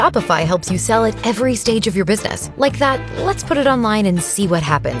Shopify helps you sell at every stage of your business. Like that, let's put it online and see what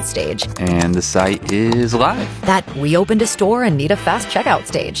happens stage. And the site is live. That we opened a store and need a fast checkout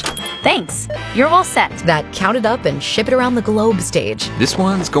stage. Thanks. You're all set. That count it up and ship it around the globe stage. This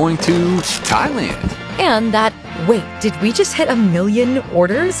one's going to Thailand. And that, wait, did we just hit 1 million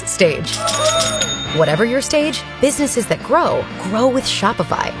orders stage? Whatever your stage, businesses that grow with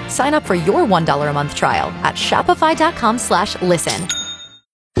Shopify. Sign up for your $1 a month trial at shopify.com/listen.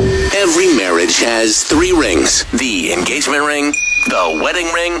 Every marriage has 3 rings. The engagement ring, the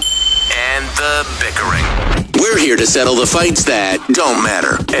wedding ring, and the bickering. We're here to settle the fights that don't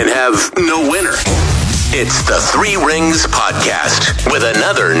matter and have no winner. It's the 3 Rings Podcast with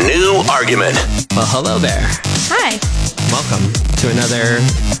another new argument. Well, hello there. Hi. Welcome to another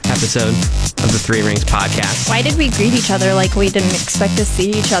episode of the 3 Rings Podcast. Why did we greet each other like we didn't expect to see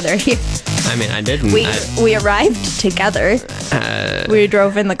each other here? I mean, I didn't. We arrived together. We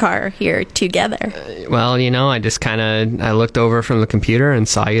drove in the car here together. Well, you know, I just I looked over from the computer and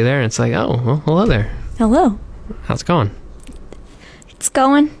saw you there, and it's like, oh, well, hello there. Hello. How's it going? It's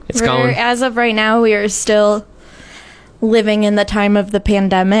going. Going. As of right now, we are still living in the time of the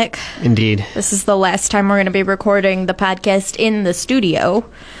pandemic. Indeed. This is the last time we're going to be recording the podcast in the studio.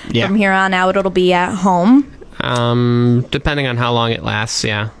 Yeah. From here on out, it'll be at home. Depending on how long it lasts,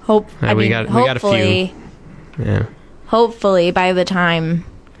 yeah. We got a few. Yeah. Hopefully, by the time.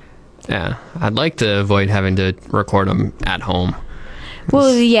 Yeah. I'd like to avoid having to record them at home.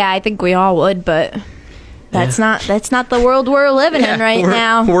 Well, yeah, I think we all would, but that's not the world we're living in right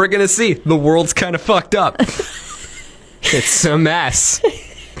now. We're gonna see. The world's kind of fucked up. It's a mess.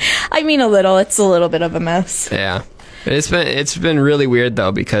 I mean, it's a little bit of a mess. Yeah. It's been really weird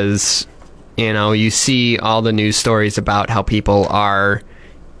though, because you know, you see all the news stories about how people are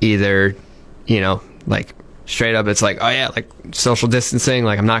either, you know, like straight up it's like, oh yeah, like social distancing,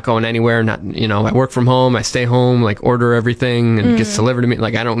 like I'm not going anywhere, not, you know, I work from home, I stay home, like order everything and it gets delivered to me,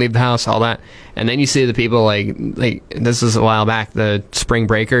 like I don't leave the house, all that. And then you see the people like this was a while back, the spring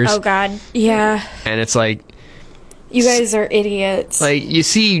breakers. Oh god, yeah. And it's like, you guys are idiots. like you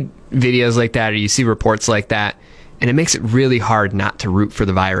see videos like that or you see reports like that and it makes it really hard not to root for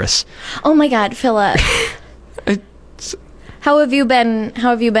the virus. Oh my god, Philip. How have you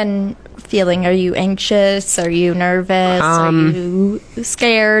been feeling? Are you anxious? Are you nervous? Are you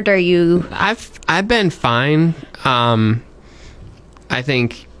scared? Are you... I've been fine. I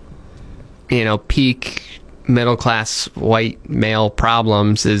think, you know, peak middle class white male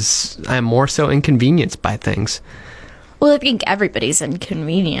problems is I'm more so inconvenienced by things. Well, I think everybody's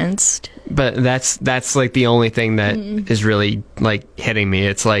inconvenienced. But that's like the only thing that is really like hitting me.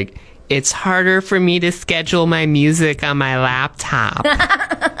 It's like, it's harder for me to schedule my music on my laptop.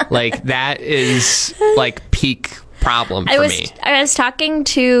 Like that is like peak problem for me. I was talking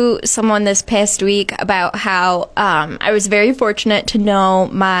to someone this past week about how I was very fortunate to know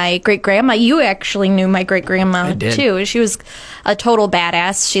my great-grandma. You actually knew my great-grandma too. She was a total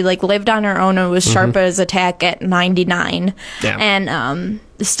badass. She like lived on her own and was sharp as a tack at 99. Yeah. And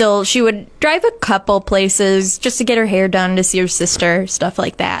still she would drive a couple places just to get her hair done, to see her sister, stuff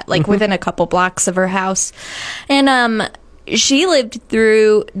like that, like within a couple blocks of her house. And she lived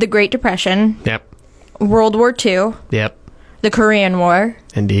through the Great Depression. Yep. World War II. Yep. The Korean War.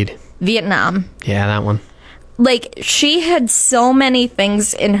 Indeed. Vietnam. Yeah, that one. Like, she had so many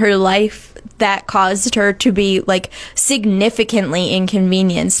things in her life that caused her to be, like, significantly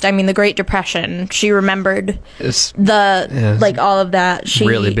inconvenienced. I mean, the Great Depression, she remembered all of that. She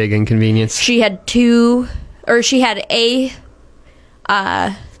really big inconvenience. She had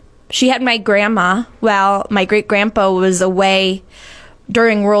my grandma while my great-grandpa was away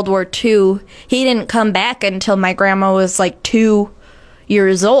during World War II. He didn't come back until my grandma was like 2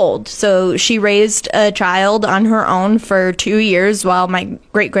 years old. So she raised a child on her own for 2 years while my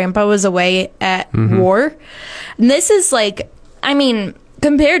great-grandpa was away at war. And this is like, I mean,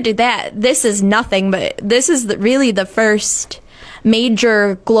 compared to that, this is nothing, but this is really the first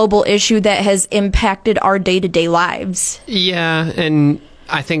major global issue that has impacted our day-to-day lives. Yeah, and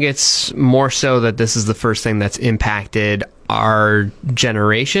I think it's more so that this is the first thing that's impacted our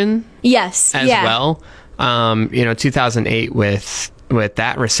generation. Yes, as well. 2008 with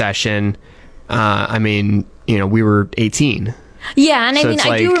that recession. I mean, you know, we were 18. Yeah, and so I mean,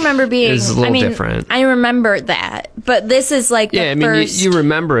 I do remember being. It's a little different. I remember that, but this is like the first. You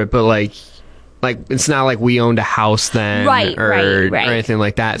remember it, but like it's not like we owned a house then, or anything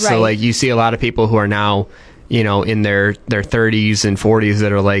like that. Right. So like you see a lot of people who are now, you know, in their 30s and 40s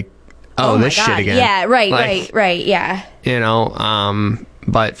that are like, oh this shit again. Yeah, right, yeah. You know,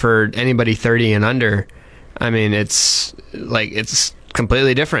 but for anybody 30 and under, I mean, it's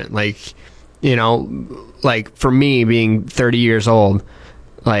completely different. Like, you know, like for me being 30 years old,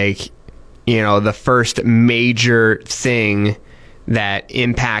 like, you know, the first major thing that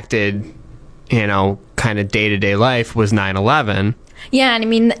impacted, you know, kind of day-to-day life was 9/11. Yeah, and I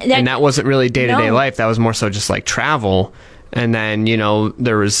mean, And that wasn't really day-to-day No. life. That was more so just like travel. And then, you know,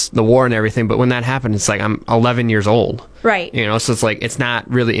 there was the war and everything. But when that happened, it's like I'm 11 years old. right. You know, so it's like it's not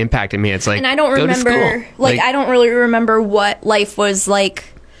really impacting me. It's like, And I don't go to remember, school. like, I don't really remember what life was like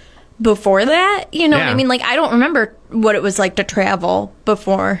before that. You know what Yeah. I mean? Like, I don't remember what it was like to travel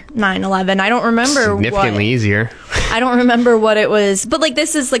before 9/11. I don't remember significantly easier. I don't remember what it was, but like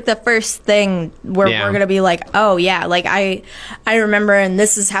this is like the first thing where Yeah. we're gonna be like, oh yeah, like I remember, and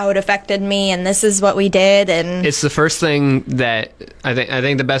this is how it affected me, and this is what we did, and It's the first thing that I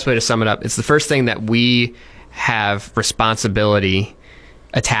think the best way to sum it up, it's the first thing that we have responsibility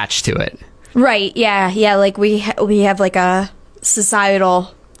attached to it. right, yeah, like we have like a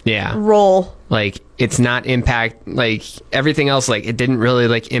societal Yeah. role. Like it's not impact like everything else, like it didn't really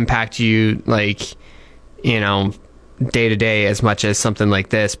like impact you like, you know, day to day as much as something like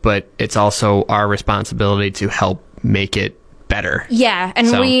this, but it's also our responsibility to help make it better. Yeah, and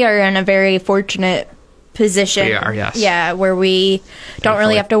So- we are in a very fortunate position. We are, yes. Yeah, where we don't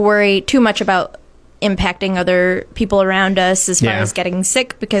really Thankfully. have to worry too much about impacting other people around us as far Yeah. as getting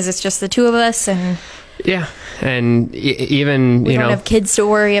sick, because it's just the two of us, and Yeah. And even, we you don't know, have kids to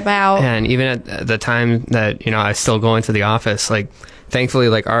worry about. and even at the time that, you know, I was still going to the office, like thankfully,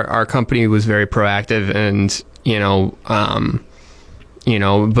 like our company was very proactive and,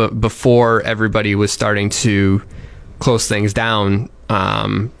 but before everybody was starting to close things down,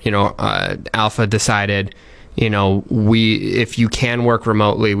 Alpha decided, if you can work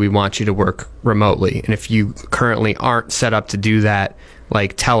remotely, we want you to work remotely. And if you currently aren't set up to do that,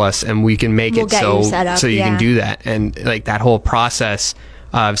 like tell us and we can make We'll it get you set up, so you yeah. can do that. And like that whole process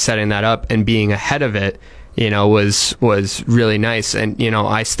of setting that up and being ahead of it, was really nice. And,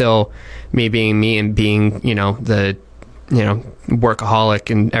 I still, me being me and being, the, workaholic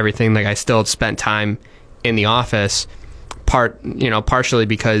and everything, like I still spent time in the office, partially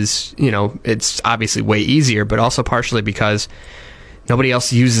because, it's obviously way easier, but also partially because nobody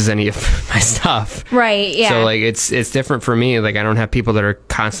else uses any of my stuff. Right, yeah. So like it's different for me. Like I don't have people that are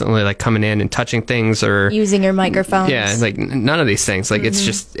constantly like coming in and touching things or Using your microphones. yeah, like none of these things. Like it's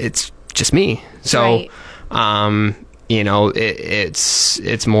just me. So Right.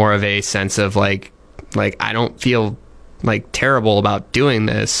 it's more of a sense of like I don't feel like terrible about doing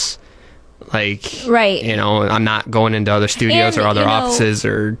this. Like Right. I'm not going into other studios And, or other offices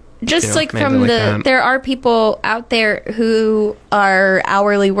or Just like anything from that. there are people out there who are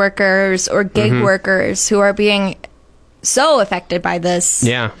hourly workers or gig Mm-hmm. workers who are being so affected by this.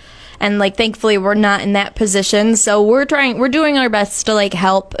 Yeah. And like thankfully we're not in that position, so we're doing our best to like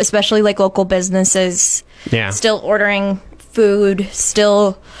help, especially like local businesses. Yeah. Still ordering food,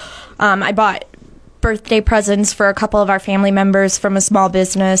 still I bought birthday presents for a couple of our family members from a small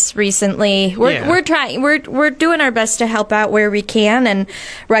business recently. We're trying we're doing our best to help out where we can and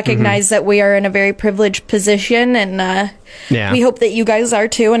recognize that we are in a very privileged position, and Yeah. we hope that you guys are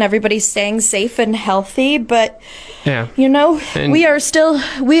too, and everybody's staying safe and healthy. But Yeah. And- we are,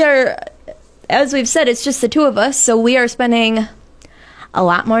 as we've said, it's just the two of us, so we are spending a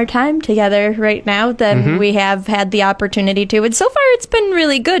lot more time together right now than Mm-hmm. we have had the opportunity to. And so far it's been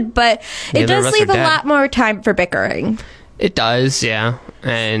really good, but it Neither of does us are leave a dead. lot more time for bickering. It does, yeah.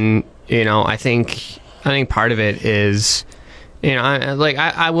 And I think part of it is,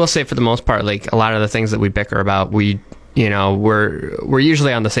 I will say for the most part, like a lot of the things that we bicker about, we're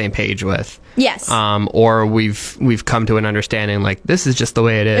usually on the same page with. Yes. Or we've come to an understanding like this is just the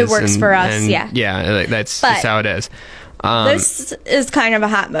way it is. It works for us, yeah. Yeah, like, that's But- just how it is. This is kind of a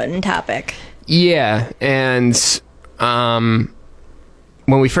hot button topic. Yeah, and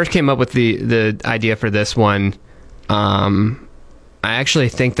when we first came up with the idea for this one, I actually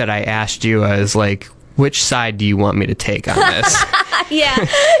think that I asked you, I was like, which side do you want me to take on this? Yeah.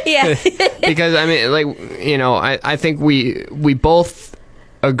 Yeah. Because I mean, like, I think we both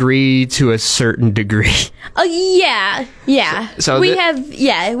agree to a certain degree. Oh yeah, yeah. So we thi-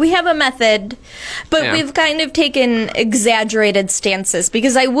 have a method, but Yeah. we've kind of taken exaggerated stances,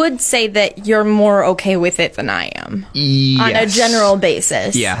 because I would say that you're more okay with it than I am on a Yes. general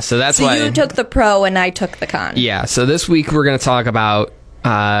basis. Yeah, so that's so why you took the pro and I took the con. Yeah, so this week we're going to talk about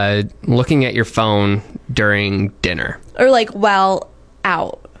looking at your phone during dinner. Or like while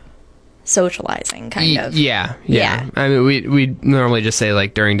out socializing, kind of. Yeah. Yeah. I mean, we normally just say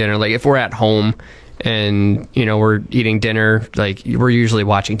like during dinner, like if we're at home and we're eating dinner, like we're usually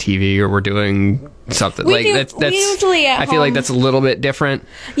watching TV or we're doing something We usually at I feel like home- that's a little bit different.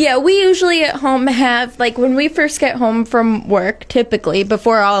 Yeah, we usually at home have, like, when we first get home from work, typically,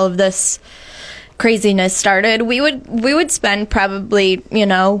 before all of this craziness started, we would spend probably,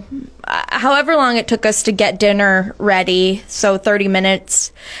 however long it took us to get dinner ready, so 30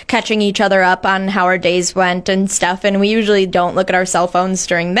 minutes, catching each other up on how our days went and stuff, and we usually don't look at our cell phones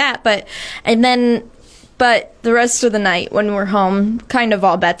during that, but the rest of the night when we're home, kind of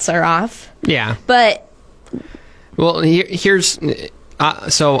all bets are off. Yeah. But Well, here's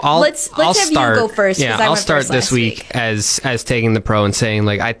so I'll Let's I'll have you start. go first, 'cause Yeah, I I'll went start first this last week week. as taking the pro and saying,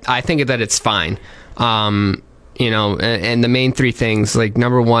 like, I think that it's fine. And the main three things, like,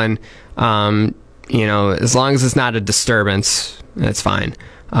 number one, as long as it's not a disturbance, that's fine.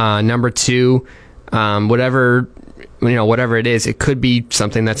 Number two, whatever it is, it could be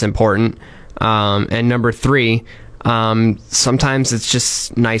something that's important. And number three, sometimes it's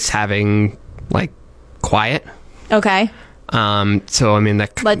just nice having, like, quiet. okay. So I mean,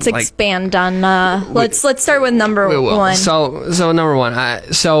 that Let's like, expand on. Let's start with number we will. one. So number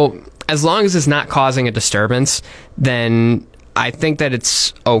one. So as long as it's not causing a disturbance, then I think that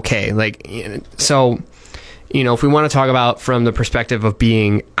it's okay. Like, so if we want to talk about from the perspective of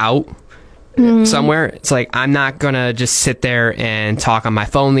being out somewhere, it's like I'm not gonna just sit there and talk on my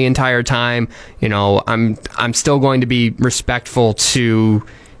phone the entire time. I'm still going to be respectful to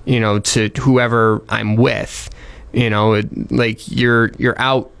whoever I'm with. Like you're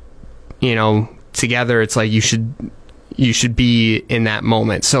out, together. It's like you should be in that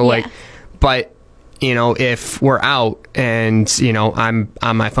moment. So like, but if we're out and I'm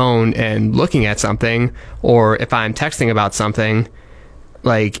on my phone and looking at something, or if I'm texting about something,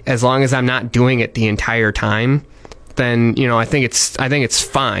 like, as long as I'm not doing it the entire time, then I think it's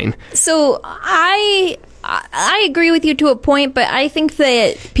fine. So I agree with you to a point, but I think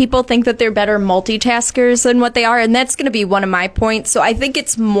that people think that they're better multitaskers than what they are, and that's going to be one of my points. So I think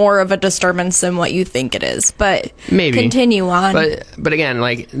it's more of a disturbance than what you think it is. But Maybe. continue on. But again,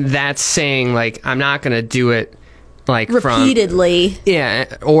 like, that's saying, like, I'm not going to do it, like, repeatedly.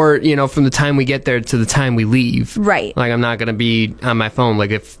 or from the time we get there to the time we leave. Right. Like, I'm not going to be on my phone.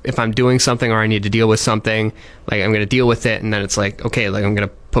 Like, if I'm doing something or I need to deal with something, like, I'm going to deal with it, and then it's like, okay, like, I'm going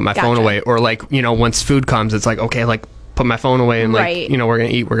to put my phone Gotcha. away. Or, like, once food comes, it's like, okay, like, put my phone away, and, like, Right. we're going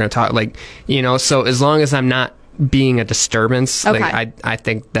to eat, we're going to talk, like, so as long as I'm not being a disturbance, Okay. like, I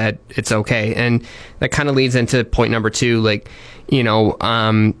think that it's okay. And that kind of leads into point number two, like,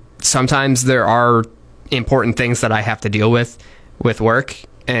 sometimes there are important things that I have to deal with work,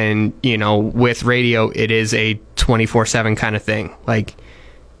 and with radio, it is a 24/7 kind of thing. Like,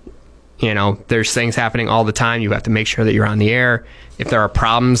 there's things happening all the time. You have to make sure that you're on the air. If there are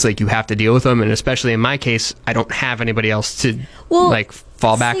problems, like, you have to deal with them. And especially in my case, I don't have anybody else to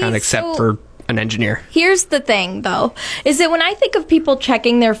fall back see, on except so- for an engineer. Here's the thing, though, is that when I think of people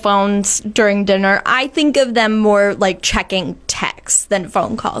checking their phones during dinner, I think of them more like checking texts than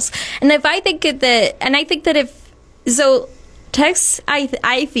phone calls. And if I think texts,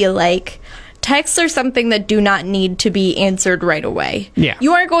 I feel like texts are something that do not need to be answered right away. Yeah.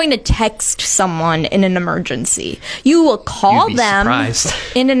 You aren't going to text someone in an emergency. You will call You'd be them surprised.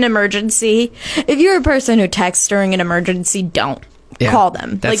 in an emergency. If you're a person who texts during an emergency, don't. Yeah. Call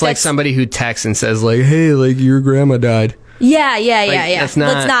them. That's like somebody who texts and says, like, hey, like, your grandma died. Yeah. that's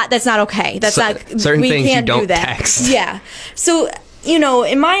not- That's not okay. That's So- not. certain we things you can't do don't that. text. Yeah. So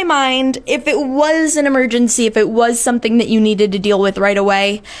in my mind, if it was an emergency, if it was something that you needed to deal with right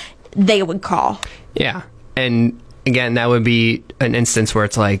away, they would call. Yeah. And again, that would be an instance where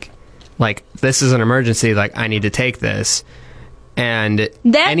it's like, this is an emergency, like, I need to take this. And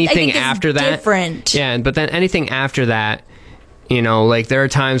That, I anything think, is after that, different. yeah, but then anything after that, like, there are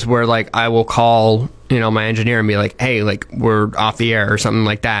times where, like, I will call, my engineer and be like, hey, like, we're off the air or something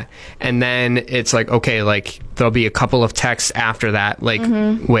like that. And then it's like, okay, like, there'll be a couple of texts after that, like,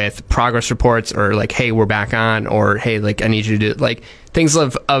 with progress reports, or like, hey, we're back on, or hey, like, I need you to do, like, things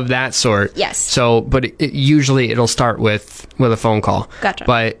of that sort. Yes. So, but usually it'll start with a phone call. Gotcha.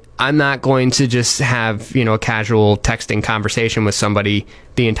 But I'm not going to just have, a casual texting conversation with somebody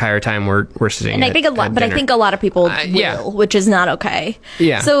the entire time we're sitting. And I think a lot, but I think a lot of people will, yeah. which is not okay.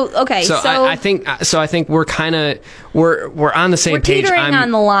 Yeah. So okay. So I think we're kind of we're on the same page. teetering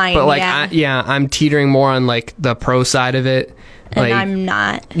on the line, but like yeah. I'm teetering more on, like, the pro side of it. And Like, I'm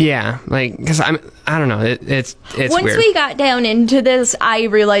not. yeah, like, because I don't know. It's Once weird. we got down into this, I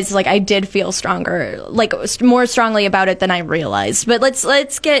realized, like, I did feel stronger, like, more strongly about it than I realized. But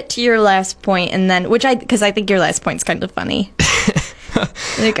let's get to your last point, and then because I think your last point's kind of funny.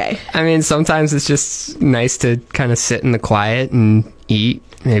 Okay. I mean, sometimes it's just nice to kind of sit in the quiet and eat.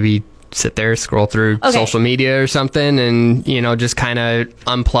 Maybe sit there, scroll through social media or something, and, you know, just kind of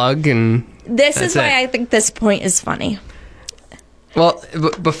unplug. And this is why I think this point is funny. Well,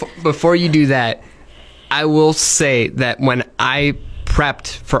 before you do that, I will say that when I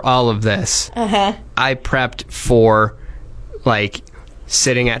prepped for all of this, I prepped for, like,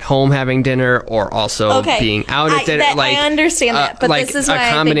 sitting at home having dinner or also being out at dinner. I understand that, but like this is why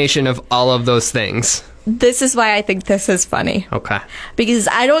a combination of all of those things. This is why I think this is funny. Okay. Because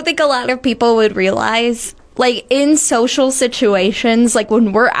I don't think a lot of people would realize, like, in social situations, like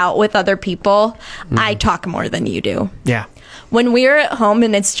when we're out with other people, I talk more than you do. Yeah. When we're at home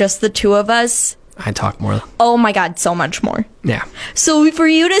and it's just the two of us, I talk more. Oh my God, so much more. Yeah. So for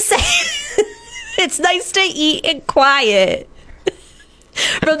you to say it's nice to eat in quiet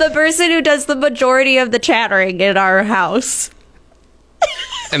from the person who does the majority of the chattering in our house.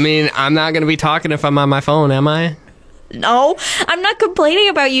 I mean, I'm not going to be talking if I'm on my phone, am I? No, I'm not complaining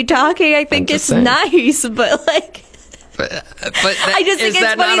about you talking. I think it's nice, but like... But I just think is it's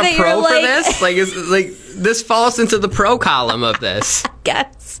that funny not a that pro you're for like... this? Like, this falls into the pro column of this. I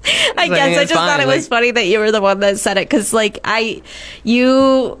guess. I just thought it was funny that you were the one that said it, because, like,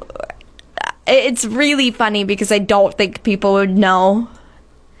 it's really funny because I don't think people would know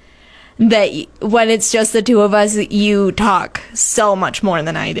that when it's just the two of us, you talk so much more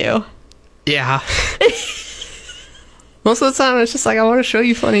than I do. Yeah. Most of the time, it's just like, I want to show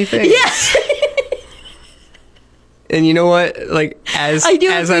you funny things. Yeah. And you know what? Like, as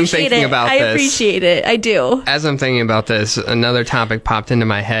I'm thinking about this, I appreciate it. I do. As I'm thinking about this, another topic popped into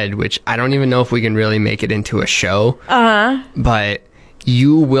my head, which I don't even know if we can really make it into a show. But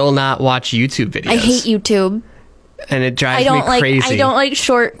you will not watch YouTube videos. I hate YouTube. And it drives me crazy. I don't like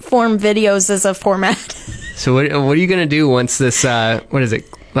short form videos as a format. So what are you going to do once this, what is it,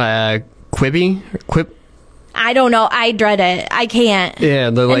 Quibi? Quip? I don't know. I dread it. I can't. Yeah,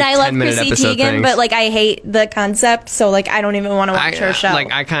 the like 10-minute episode things. But like I hate the concept, so like I don't even want to watch her show.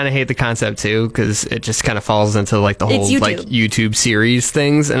 Like I kind of hate the concept too, because it just kind of falls into like the whole like YouTube series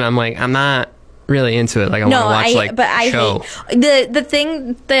things, and I'm like, I'm not really into it. Like I want to watch like show. Hate the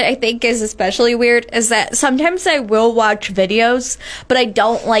thing that I think is especially weird is that sometimes I will watch videos, but I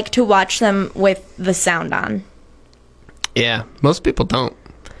don't like to watch them with the sound on. Yeah, most people don't.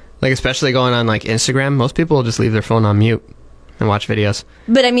 Like, especially going on, like, Instagram, most people will just leave their phone on mute and watch videos.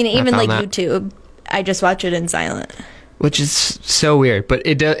 But, I mean, even, like, YouTube, I just watch it in silent. Which is so weird. But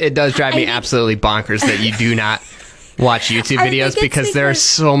it does drive me absolutely bonkers that you do not watch YouTube videos because there are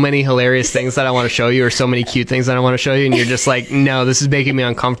so many hilarious things that I want to show you or so many cute things that I want to show you, and you're just like, no, this is making me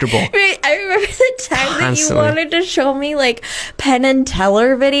uncomfortable. Right, I remember the time that you wanted to show me like Penn and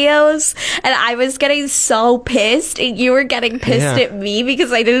Teller videos, and I was getting so pissed, and you were getting pissed at me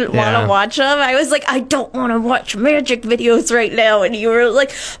because I didn't want to watch them. I was like, I don't want to watch magic videos right now, and you were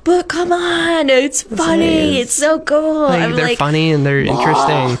like, but come on, it's funny, it's so cool. Like, they're funny and they're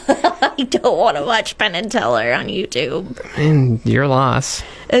interesting. I don't want to watch Penn and Teller on YouTube. And your loss.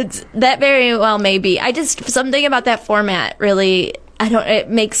 It's that very well maybe. I just something about that format really. It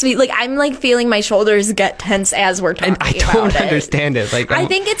makes me like I'm like feeling my shoulders get tense as we're talking. And I don't understand it. Like I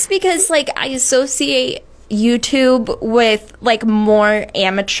think it's because like I associate YouTube with like more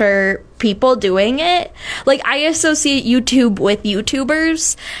amateur people doing it. Like I associate YouTube with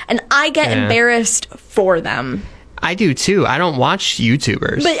YouTubers, and I get embarrassed for them. I do too. I don't watch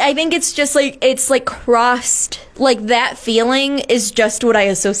YouTubers. But I think it's just like, it's like crossed, like that feeling is just what I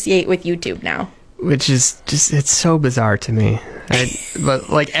associate with YouTube now. Which is just, it's so bizarre to me. But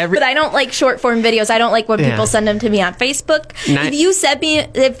I don't like short form videos. I don't like when people send them to me on Facebook. If you send me,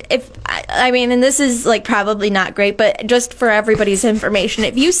 I mean, and this is like probably not great, but just for everybody's information,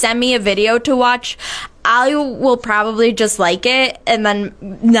 if you send me a video to watch, I will probably just like it and then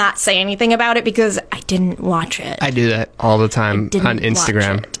not say anything about it because I didn't watch it. I do that all the time on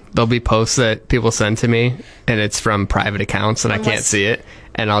Instagram. There'll be posts that people send to me and it's from private accounts and I can't see it.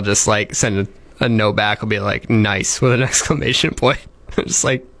 And I'll just like send a note back. I'll be like, nice, with an exclamation point. Just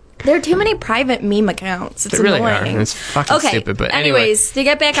like, there are too many private meme accounts. It's really annoying. It's fucking stupid. But anyways, to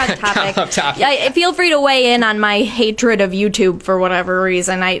get back on topic, feel free to weigh in on my hatred of YouTube for whatever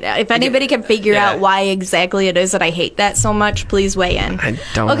reason. If anybody can figure out why exactly it is that I hate that so much, please weigh in. I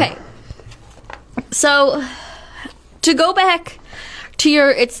don't. Okay. So, to go back to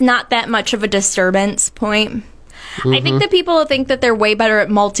your, it's not that much of a disturbance point. I think that people who think that they're way better at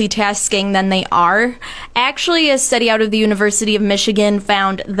multitasking than they are. Actually, a study out of the University of Michigan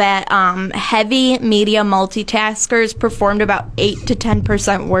found that heavy media multitaskers performed about 8 to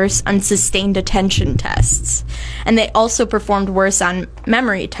 10% worse on sustained attention tests. And they also performed worse on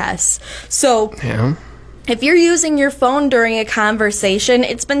memory tests. So, Yeah. if you're using your phone during a conversation,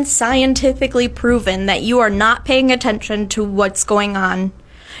 it's been scientifically proven that you are not paying attention to what's going on.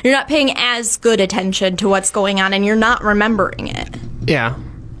 You're not paying as good attention to what's going on, and you're not remembering it. Yeah.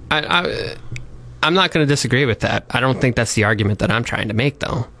 I'm not going to disagree with that. I don't think that's the argument that I'm trying to make,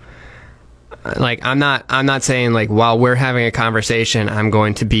 though. Like, I'm not saying, like, while we're having a conversation, I'm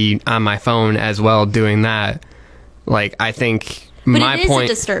going to be on my phone as well doing that. Like, I think But my it is point... a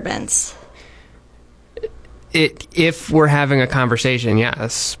disturbance. If we're having a conversation,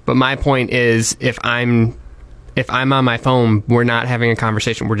 yes. But my point is, if I'm on my phone, we're not having a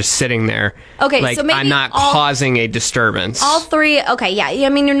conversation. We're just sitting there. Okay, like, so maybe I'm not causing a disturbance. All three, okay, yeah. I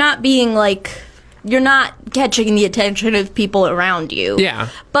mean, you're not being like, you're not catching the attention of people around you. Yeah.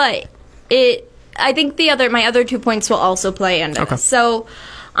 But I think my other 2 points will also play into this. So,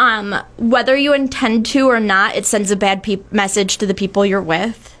 whether you intend to or not, it sends a bad message to the people you're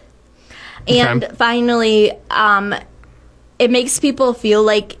with. And finally, it makes people feel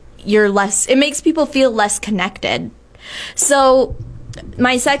like it makes people feel less connected. So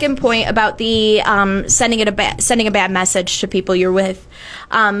my second point about the sending a bad message to people you're with,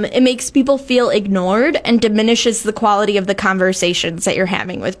 it makes people feel ignored and diminishes the quality of the conversations that you're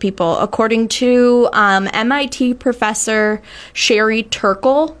having with people. According to MIT professor Sherry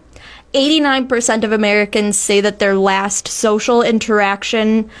Turkle, 89% of Americans say that their last social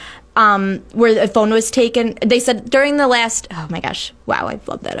interaction where the phone was taken, they said during the last, oh my gosh, wow, I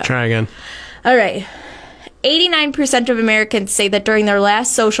flubbed that up. Try again. All right. 89% of Americans say that during their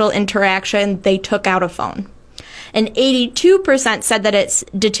last social interaction, they took out a phone. And 82% said that it's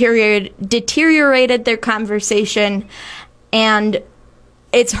deteriorated their conversation and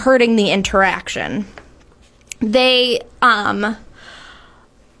it's hurting the interaction.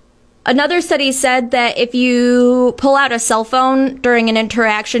 Another study said that if you pull out a cell phone during an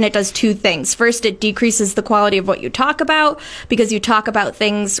interaction, it does two things. First, it decreases the quality of what you talk about because you talk about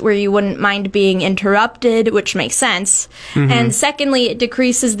things where you wouldn't mind being interrupted, which makes sense. Mm-hmm. And secondly, it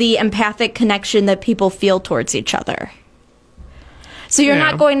decreases the empathic connection that people feel towards each other. So you're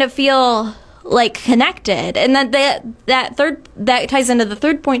not going to feel like connected. And then that ties into the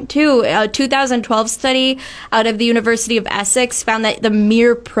third point too. A 2012 study out of the University of Essex found that the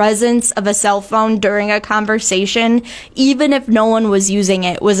mere presence of a cell phone during a conversation, even if no one was using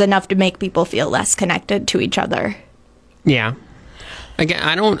it, was enough to make people feel less connected to each other. Yeah. Again,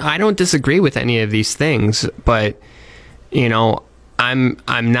 I don't disagree with any of these things, but you know, I'm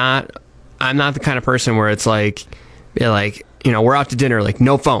not the kind of person where it's like, you know, we're out to dinner, like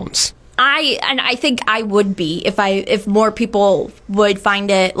no phones. I think I would be if more people would find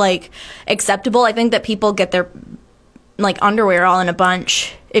it like acceptable. I think that people get their like underwear all in a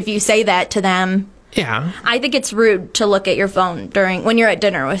bunch if you say that to them. Yeah. I think it's rude to look at your phone when you're at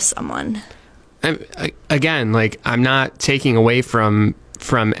dinner with someone. Again, like I'm not taking away from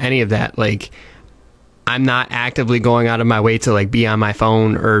any of that. Like I'm not actively going out of my way to like be on my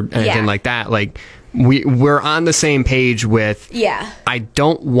phone or anything like that. Like we're on the same page with I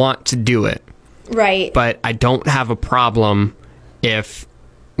don't want to do it. Right. But I don't have a problem if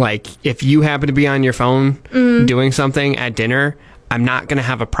you happen to be on your phone doing something at dinner, I'm not going to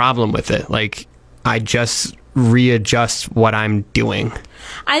have a problem with it. Like I just readjust what I'm doing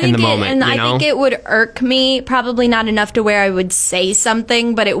in the moment. I think it would irk me, probably not enough to where I would say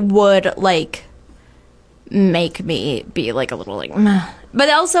something, but it would like make me be like a little like meh. But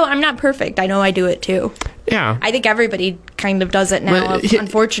also, I'm not perfect. I know I do it too. Yeah. I think everybody kind of does it now,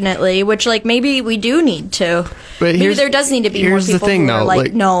 unfortunately, which, like, maybe we do need to. But maybe there does need to be more people who are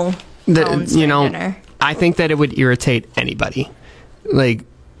like, no phones during dinner. I think that it would irritate anybody. Like,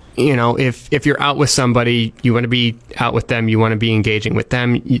 you know, if you're out with somebody, you want to be out with them, you want to be engaging with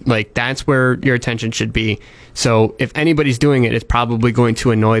them, like, that's where your attention should be. So if anybody's doing it, it's probably going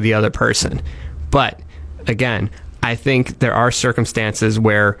to annoy the other person. But, again, I think there are circumstances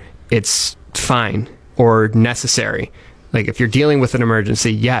where it's fine or necessary. Like if you're dealing with an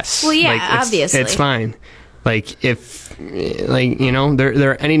emergency, yes. Well, yeah, like, obviously. It's fine. Like if, like, you know,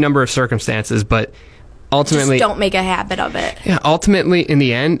 there are any number of circumstances, but ultimately... Just don't make a habit of it. Yeah, ultimately, in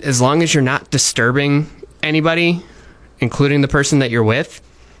the end, as long as you're not disturbing anybody, including the person that you're with,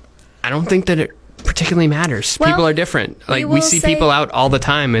 I don't think that it particularly matters. Well, people are different. Like, we will see say- people out all the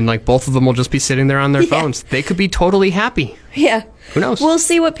time, and like both of them will just be sitting there on their phones. They could be totally happy. Yeah. Who knows? We'll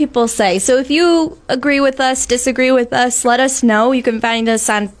see what people say. So if you agree with us, disagree with us, let us know. You can find us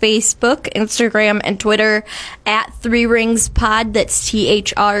on Facebook, Instagram, and Twitter at 3 Rings Pod. That's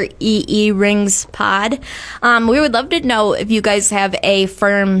THREE Rings Pod. We would love to know if you guys have a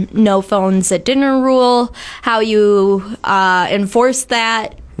firm no phones at dinner rule, how you enforce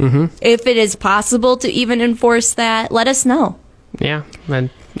that. Mm-hmm. If it is possible to even enforce that, let us know. Yeah,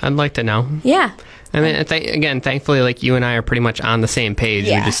 I'd like to know. Yeah. I mean, again, thankfully, like, you and I are pretty much on the same page.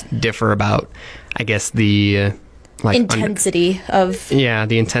 Yeah. We just differ about, I guess, the like Intensity of...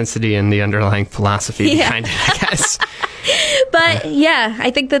 the intensity and the underlying philosophy behind it, I guess. But yeah,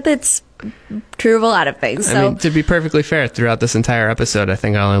 I think that that's true of a lot of things. So I mean, to be perfectly fair, throughout this entire episode, I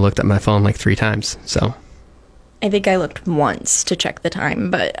think I only looked at my phone like 3 times. So I think I looked once to check the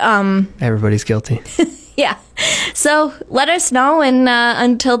time, but everybody's guilty. yeah. So let us know, and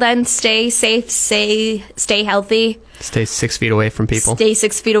until then, stay safe, stay healthy, Stay 6 feet away from people. stay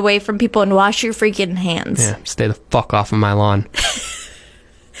 6 feet away from people, and wash your freaking hands. Yeah, stay the fuck off of my lawn.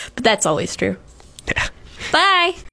 But that's always true. Yeah. Bye.